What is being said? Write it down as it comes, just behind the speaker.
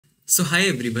So hi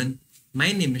everyone,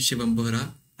 my name is Shivam Bohra.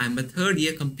 I'm a third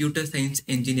year computer science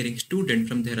engineering student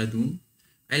from Dehradun.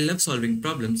 I love solving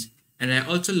problems and I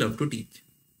also love to teach.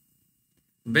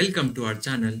 Welcome to our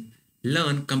channel,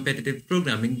 Learn Competitive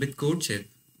Programming with CodeChef.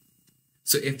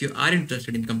 So if you are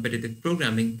interested in competitive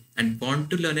programming and want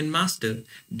to learn and master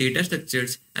data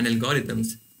structures and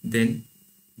algorithms, then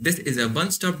this is a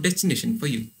one-stop destination for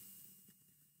you.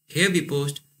 Here we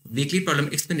post weekly problem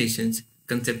explanations,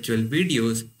 conceptual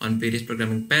videos on various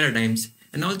programming paradigms,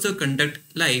 and also conduct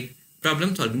live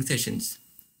problem solving sessions.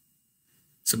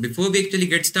 So before we actually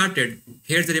get started,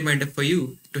 here's a reminder for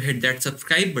you to hit that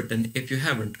subscribe button if you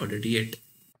haven't already yet.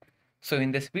 So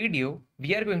in this video,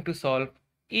 we are going to solve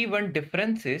even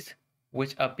differences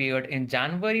which appeared in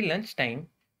January lunchtime.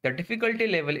 The difficulty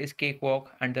level is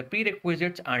cakewalk and the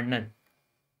prerequisites are none.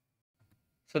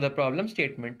 So the problem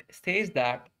statement says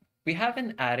that we have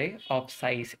an array of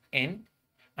size n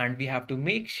and we have to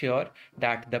make sure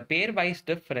that the pairwise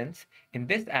difference in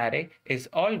this array is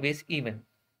always even.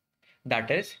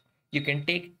 That is, you can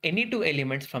take any two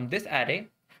elements from this array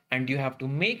and you have to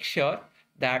make sure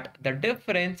that the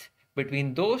difference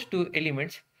between those two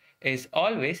elements is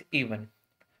always even.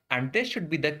 And this should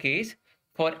be the case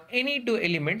for any two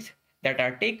elements that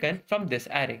are taken from this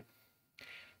array.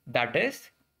 That is,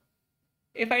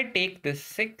 if I take this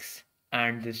 6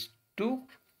 and this 2,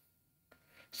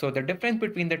 so the difference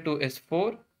between the two is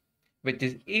 4, which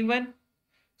is even.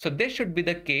 So this should be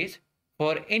the case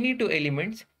for any two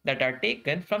elements that are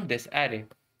taken from this array.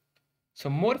 So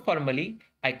more formally,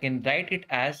 I can write it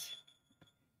as,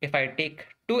 if I take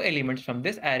two elements from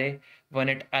this array, one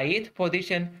at ith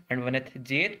position and one at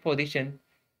jth position,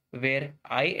 where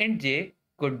I and j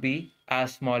could be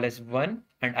as small as 1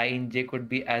 and I and j could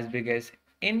be as big as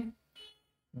n,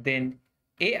 then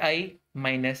ai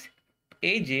minus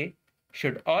aj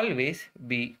should always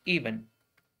be even.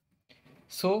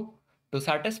 So to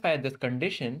satisfy this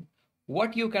condition,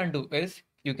 what you can do is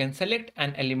you can select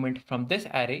an element from this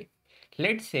array.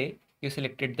 Let's say you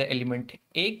selected the element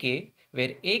ak, where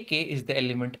ak is the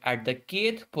element at the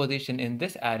kth position in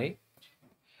this array.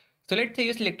 So let's say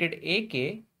you selected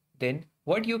ak, then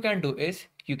what you can do is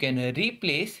you can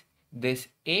replace this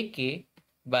ak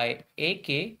by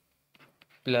ak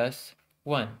plus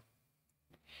 1.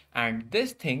 And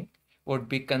this thing would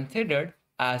be considered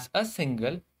as a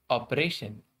single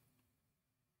operation.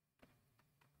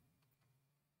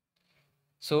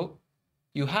 So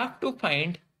you have to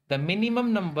find the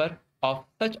minimum number of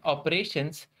such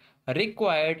operations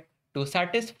required to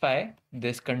satisfy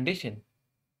this condition.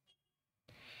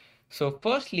 So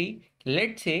firstly,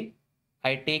 let's say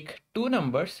I take two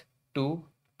numbers 2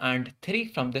 and 3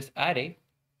 from this array.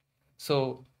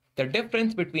 So the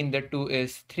difference between the two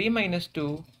is 3 minus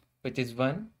 2, which is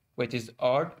 1, which is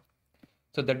odd.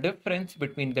 So the difference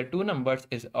between the two numbers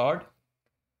is odd.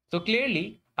 So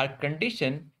clearly our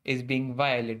condition is being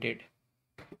violated.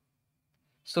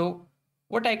 So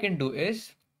what I can do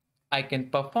is I can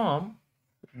perform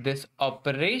this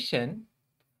operation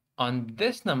on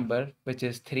this number, which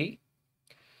is 3.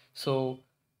 So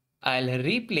I'll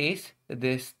replace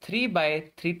this 3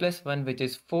 by 3 plus 1, which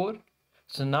is 4.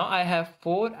 So now I have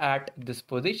 4 at this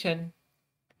position.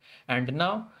 And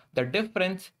now the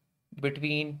difference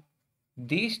between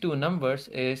these two numbers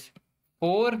is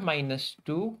 4 minus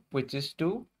 2, which is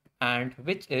 2, and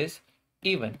which is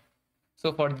even.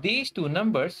 So for these two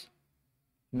numbers,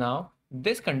 now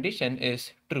this condition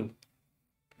is true.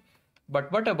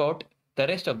 But what about the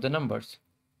rest of the numbers?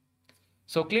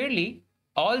 So clearly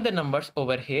all the numbers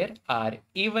over here are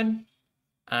even,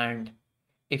 and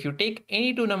if you take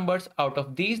any two numbers out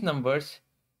of these numbers,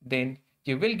 then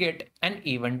you will get an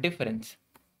even difference.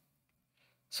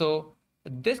 So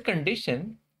this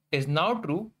condition is now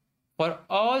true for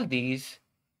all these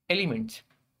elements.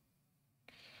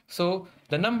 So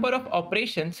the number of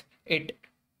operations it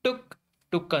took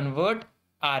to convert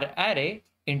our array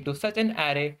into such an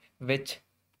array which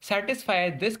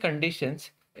satisfies these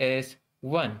conditions is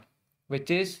 1,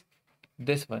 which is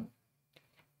this one.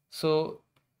 So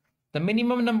the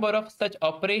minimum number of such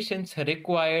operations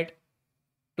required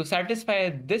to satisfy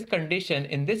this condition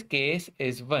in this case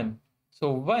is 1. So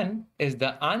 1 is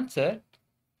the answer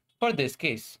for this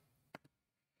case.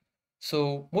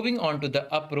 So moving on to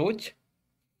the approach,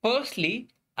 firstly,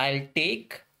 I'll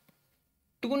take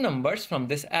two numbers from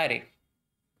this array.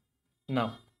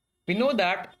 Now, we know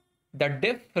that the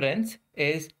difference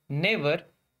is never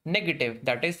negative.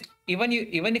 That is,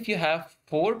 even if you have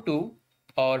 4 2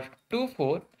 or 2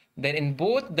 4, then in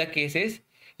both the cases,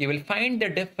 you will find the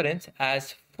difference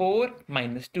as 4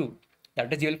 minus 2.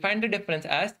 That is, you will find the difference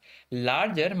as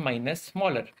larger minus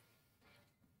smaller.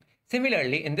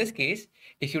 Similarly, in this case,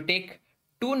 if you take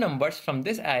two numbers from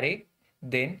this array,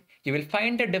 then you will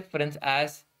find the difference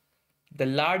as the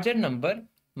larger number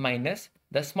minus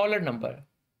the smaller number,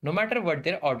 no matter what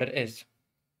their order is.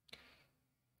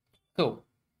 So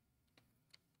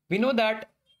we know that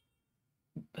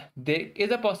there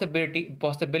is a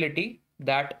possibility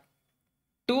that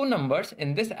two numbers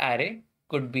in this array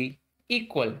could be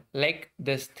equal, like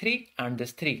this 3 and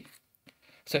this 3.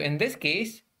 So in this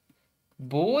case,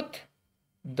 both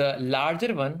the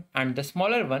larger one and the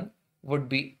smaller one would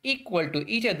be equal to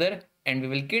each other, and we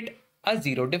will get a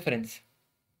zero difference.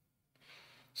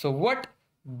 So what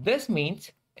this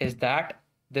means is that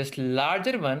this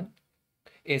larger one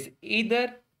is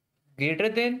either greater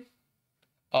than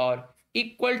or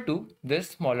equal to this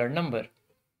smaller number.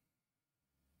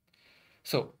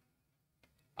 So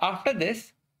after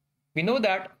this, we know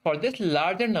that for this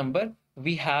larger number,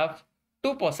 we have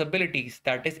two possibilities.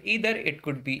 That is, either it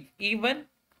could be even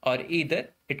or either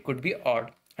it could be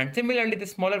odd. And similarly, the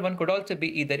smaller one could also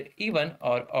be either even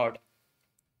or odd.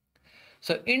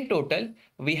 So in total,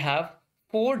 we have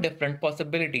four different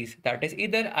possibilities. That is,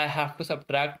 either I have to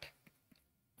subtract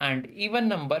an even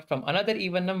number from another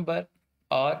even number,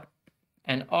 or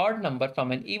an odd number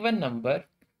from an even number,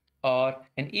 or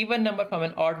an even number from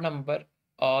an odd number,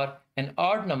 or an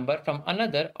odd number from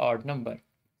another odd number.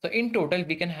 So in total,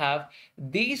 we can have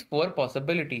these four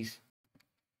possibilities.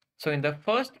 So in the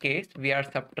first case, we are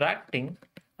subtracting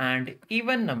an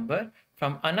even number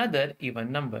from another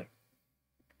even number.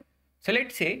 So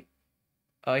let's say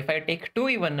if I take two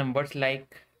even numbers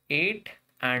like 8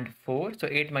 and 4, so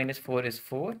 8 minus 4 is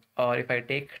 4, or if I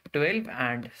take 12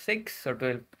 and 6, so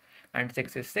 12 and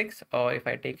 6 is 6, or if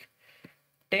I take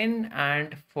 10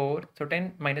 and 4, so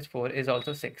 10 minus 4 is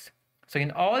also 6. So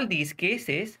in all these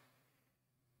cases,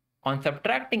 on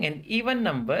subtracting an even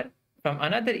number from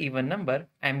another even number,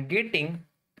 I'm getting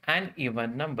an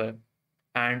even number.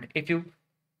 And if you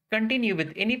continue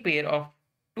with any pair of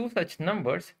two such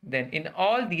numbers, then in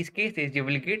all these cases, you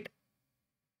will get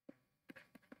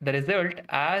the result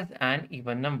as an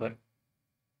even number.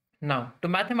 Now, to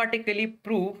mathematically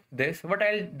prove this, what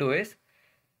I'll do is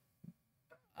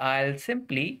I'll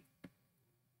simply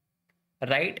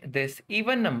write this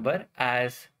even number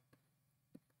as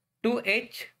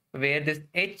 2h, where this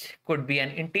h could be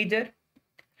an integer,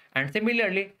 and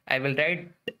similarly I will write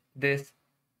this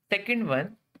second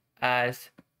one as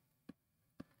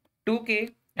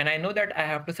 2k, and I know that I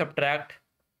have to subtract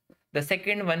the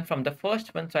second one from the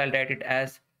first one, so I'll write it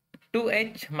as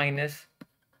 2h minus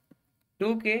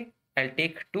 2k. I'll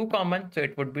take 2 common, so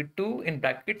it would be 2 in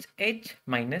brackets h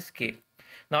minus k.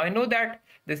 Now I know that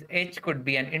this h could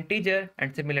be an integer,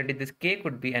 and similarly this k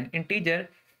could be an integer.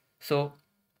 So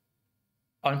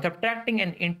on subtracting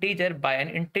an integer by an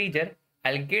integer,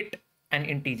 I'll get an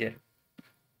integer.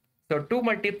 So 2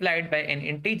 multiplied by an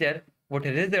integer would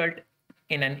result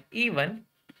in an even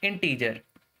integer.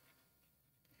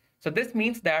 So this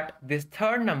means that this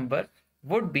third number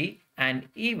would be an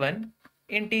even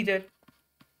integer.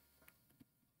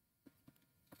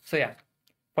 So yeah,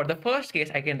 for the first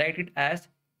case, I can write it as,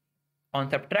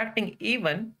 on subtracting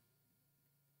even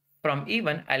from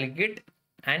even, I'll get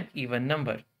an even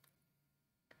number.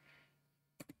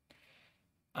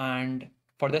 And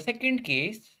for the second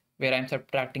case, where I'm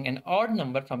subtracting an odd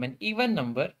number from an even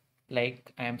number,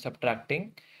 like I am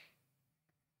subtracting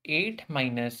 8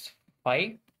 minus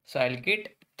 5, so I'll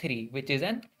get 3, which is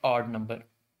an odd number.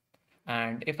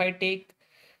 And if I take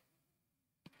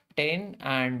 10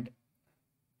 and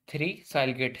 3, so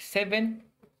I'll get 7,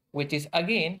 which is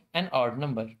again an odd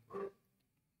number.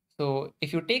 So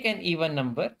if you take an even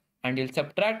number and you'll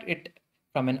subtract it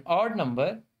from an odd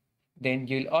number, then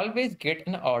you'll always get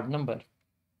an odd number.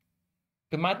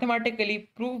 To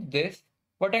mathematically prove this,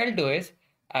 what I'll do is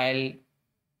I'll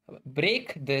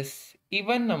break this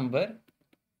even number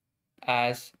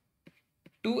as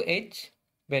 2h,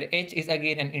 where h is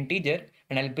again an integer,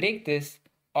 and I'll break this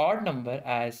odd number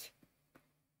as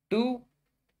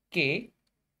 2k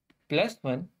plus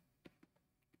 1,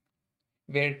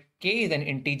 where k is an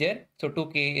integer, so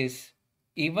 2k is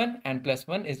even and plus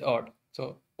 1 is odd,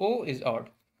 so O is odd.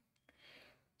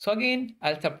 So again,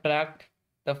 I'll subtract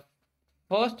the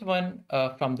first one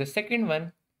from the second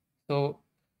one. So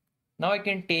now I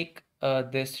can take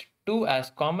this 2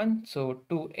 as common, so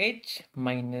 2h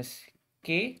minus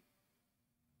k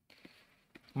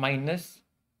minus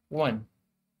 1.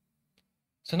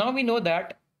 So now we know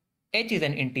that h is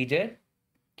an integer,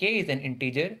 k is an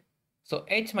integer, so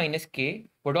h minus k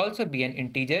would also be an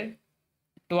integer.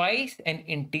 Twice an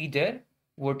integer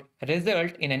would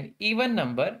result in an even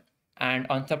number, and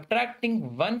on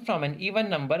subtracting 1 from an even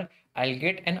number, I'll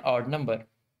get an odd number.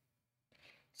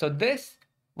 So this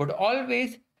would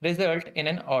always result in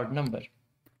an odd number.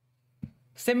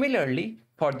 Similarly,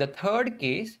 for the third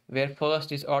case, where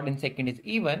first is odd and second is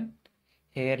even,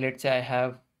 here let's say I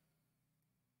have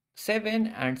 7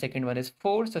 and second one is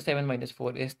 4, so 7 minus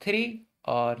 4 is 3,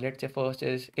 or let's say first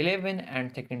is 11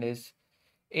 and second is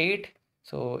 8,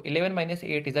 so 11 minus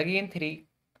 8 is again 3.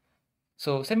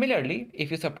 So similarly,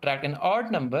 if you subtract an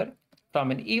odd number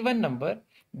from an even number,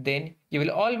 then you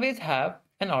will always have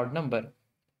an odd number.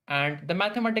 And the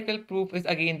mathematical proof is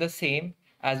again the same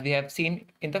as we have seen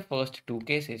in the first two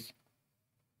cases.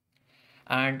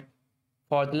 And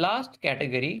for the last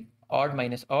category, odd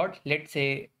minus odd, let's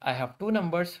say I have two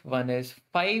numbers, one is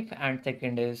 5 and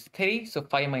second is 3, so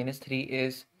 5 minus 3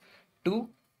 is 2.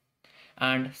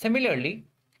 And similarly,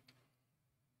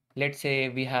 let's say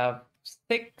we have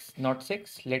 6, not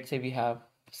 6, let's say we have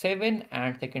 7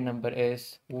 and second number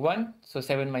is 1, so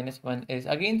 7 minus 1 is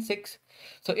again 6.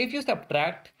 So if you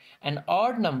subtract an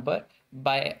odd number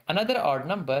by another odd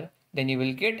number, then you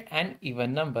will get an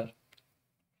even number.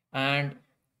 And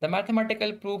the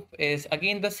mathematical proof is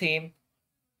again the same.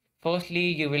 Firstly,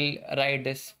 you will write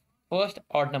this first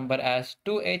odd number as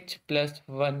 2h plus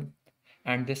 1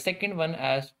 and the second one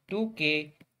as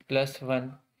 2k plus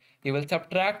 1. You will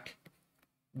subtract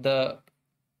the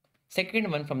second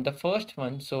one from the first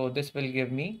one, so this will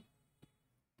give me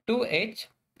 2h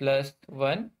plus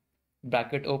 1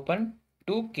 bracket open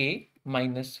 2k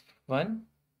minus 1.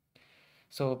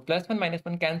 So plus 1 minus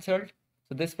 1 cancelled,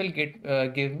 so this will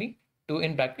give me 2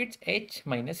 in brackets h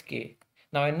minus k.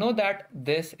 Now I know that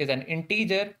this is an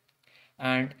integer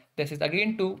and this is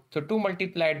again 2, so 2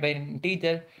 multiplied by an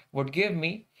integer would give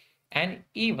me an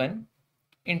even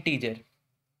integer.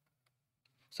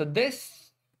 So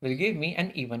this will give me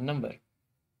an even number.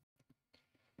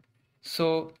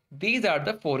 So these are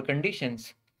the 4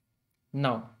 conditions.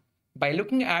 Now, by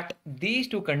looking at these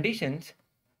 2 conditions,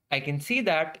 I can see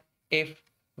that if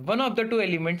one of the 2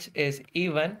 elements is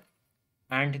even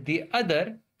and the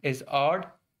other is odd,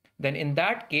 then in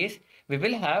that case, we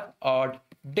will have odd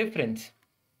difference.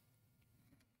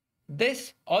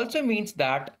 This also means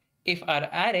that if our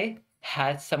array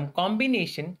has some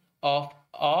combination of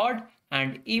odd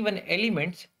and even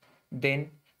elements, then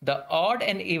the odd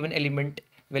and even element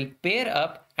will pair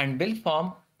up and will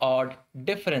form odd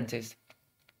differences.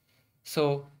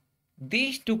 So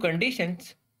these 2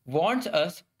 conditions wants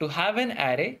us to have an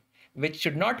array which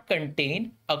should not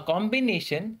contain a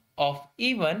combination of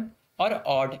even or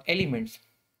odd elements.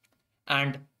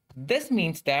 And this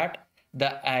means that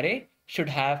the array should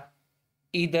have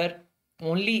either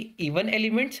only even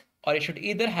elements or it should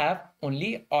either have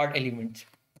only odd elements.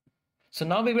 So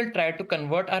now we will try to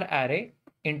convert our array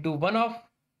into one of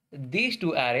these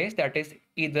 2 arrays, that is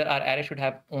either our array should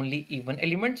have only even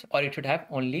elements or it should have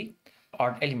only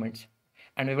odd elements.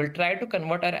 And we will try to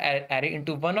convert our array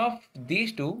into one of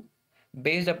these 2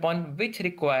 based upon which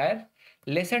require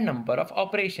lesser number of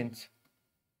operations.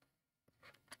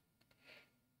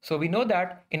 So we know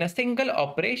that in a single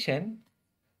operation,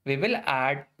 we will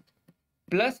add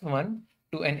plus 1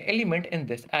 to an element in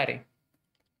this array.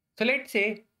 So let's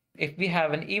say if we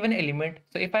have an even element,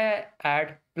 so if I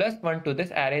add plus 1 to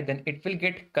this array, then it will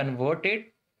get converted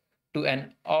to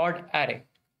an odd array.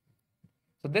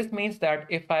 So this means that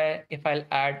if I'll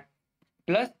add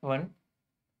plus 1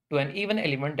 to an even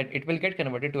element, then it will get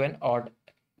converted to an odd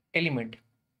element.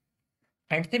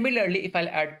 And similarly, if I'll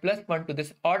add plus 1 to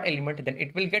this odd element, then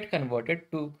it will get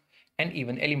converted to an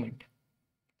even element.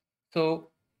 So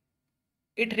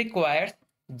it requires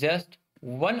just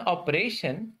one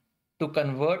operation to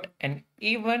convert an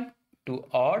even to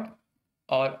odd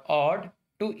or odd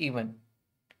to even.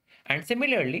 And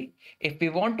similarly, if we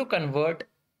want to convert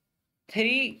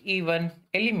 3 even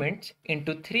elements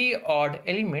into 3 odd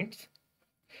elements,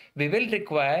 we will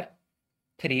require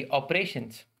 3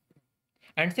 operations.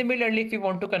 And similarly, if you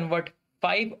want to convert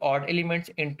 5 odd elements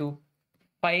into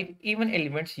 5 even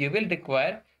elements, you will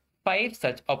require 5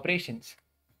 such operations.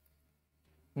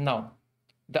 Now,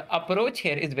 the approach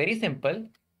here is very simple.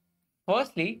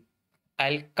 Firstly,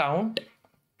 I'll count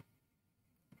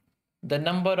the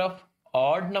number of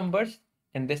odd numbers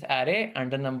in this array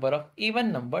and the number of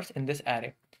even numbers in this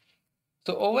array.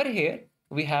 So over here,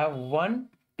 we have 1,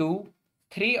 2,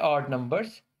 3 odd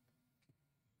numbers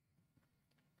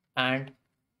and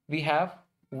we have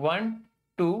 1,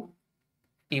 2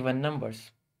 even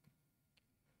numbers.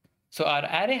 So our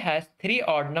array has 3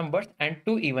 odd numbers and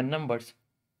 2 even numbers.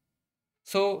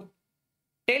 So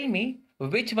tell me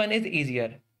which one is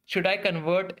easier. Should I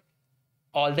convert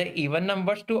all the even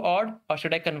numbers to odd or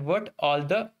should I convert all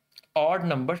the odd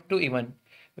numbers to even?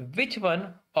 which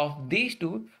one of these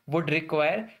two would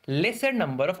require lesser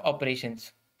number of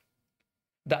operations?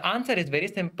 The answer is very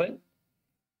simple.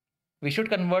 We should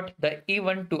convert the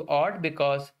even to odd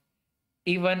because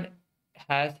even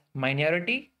has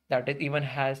minority, that is even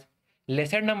has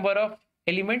lesser number of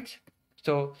elements,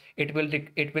 so it will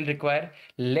require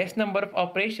less number of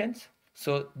operations.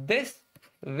 So this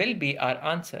will be our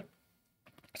answer.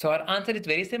 So our answer is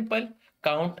very simple.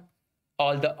 Count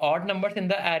all the odd numbers in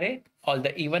the array, all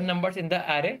the even numbers in the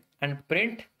array, and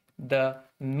print the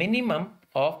minimum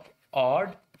of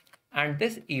odd and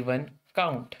this even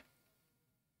count.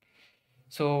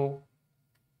 So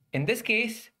in this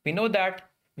case, we know that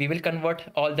we will convert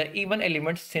all the even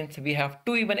elements since we have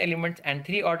 2 even elements and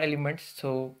 3 odd elements.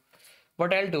 So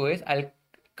what I'll do is I'll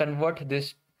convert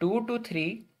this 2 to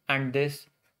 3 and this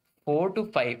 4 to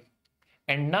 5.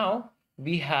 And now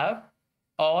we have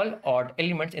all odd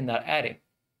elements in our array.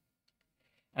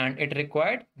 And it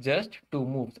required just 2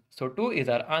 moves. So 2 is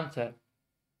our answer.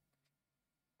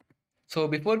 So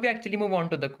before we actually move on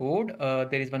to the code,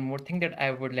 there is one more thing that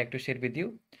I would like to share with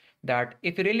you, that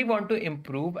if you really want to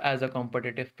improve as a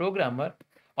competitive programmer,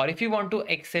 or if you want to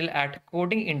excel at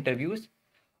coding interviews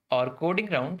or coding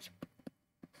rounds,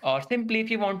 or simply if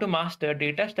you want to master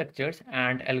data structures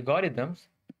and algorithms,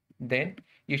 then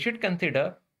you should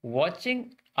consider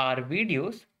watching our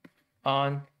videos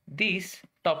on these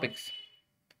topics.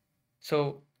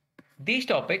 So these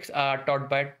topics are taught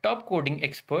by top coding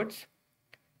experts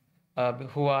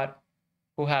who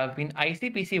have been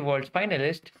ICPC World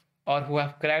finalists or who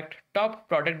have cracked top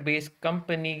product-based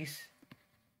companies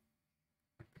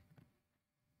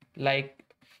like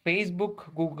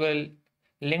Facebook, Google,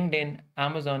 LinkedIn,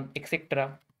 Amazon,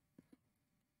 etc.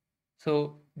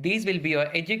 So these will be your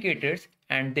educators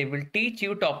and they will teach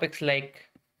you topics like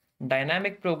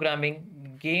dynamic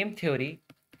programming, game theory,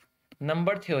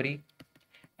 number theory,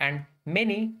 and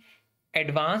many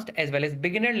advanced as well as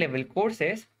beginner level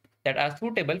courses that are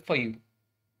suitable for you.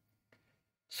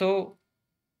 So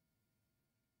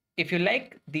if you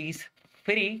like these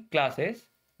free classes,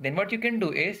 then what you can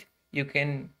do is you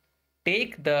can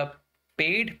take the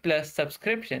paid plus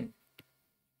subscription.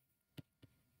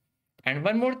 And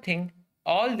one more thing,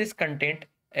 all this content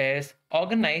is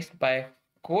organized by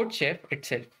CodeChef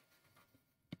itself.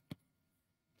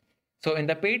 So in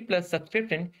the paid plus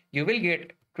subscription, you will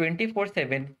get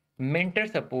 24/7 mentor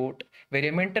support, where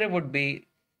your mentor would be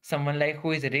someone like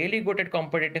who is really good at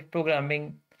competitive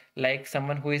programming, like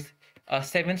someone who is a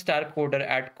 7-star coder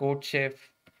at CodeChef,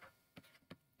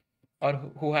 or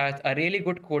who has a really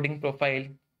good coding profile.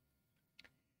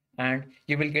 And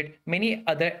you will get many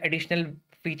other additional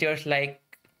features like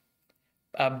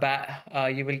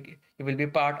you will be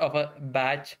part of a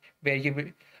batch where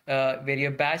where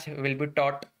your batch will be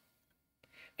taught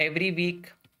every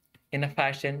week in a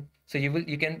fashion. So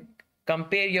you can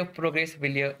compare your progress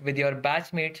with your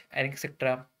batchmates and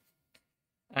etc.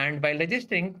 And by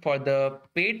registering for the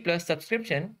paid plus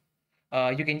subscription,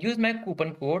 you can use my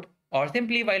coupon code, or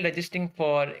simply while registering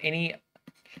for any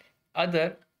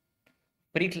other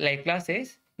free like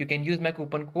classes, you can use my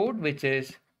coupon code, which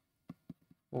is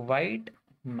white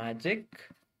magic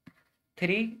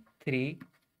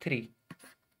 333.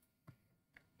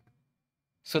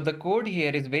 So the code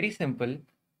here is very simple.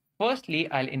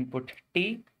 Firstly, I'll input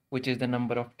t, which is the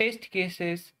number of test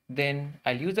cases. Then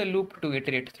I'll use a loop to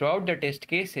iterate throughout the test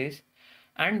cases.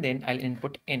 And then I'll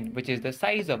input n, which is the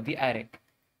size of the array.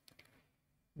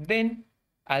 Then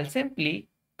I'll simply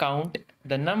count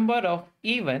the number of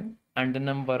even and the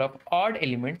number of odd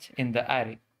elements in the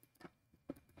array.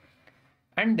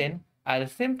 And then I'll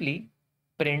simply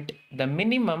print the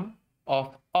minimum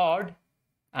of odd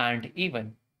and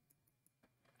even.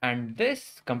 And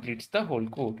this completes the whole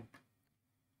code.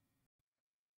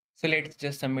 So let's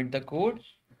just submit the code.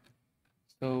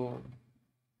 So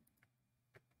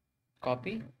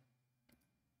copy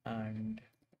and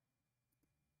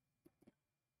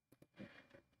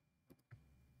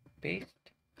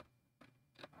paste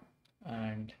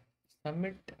and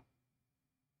submit.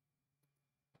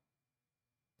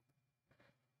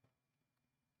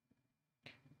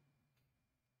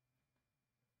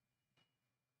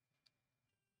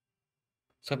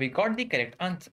 So we got the correct answer.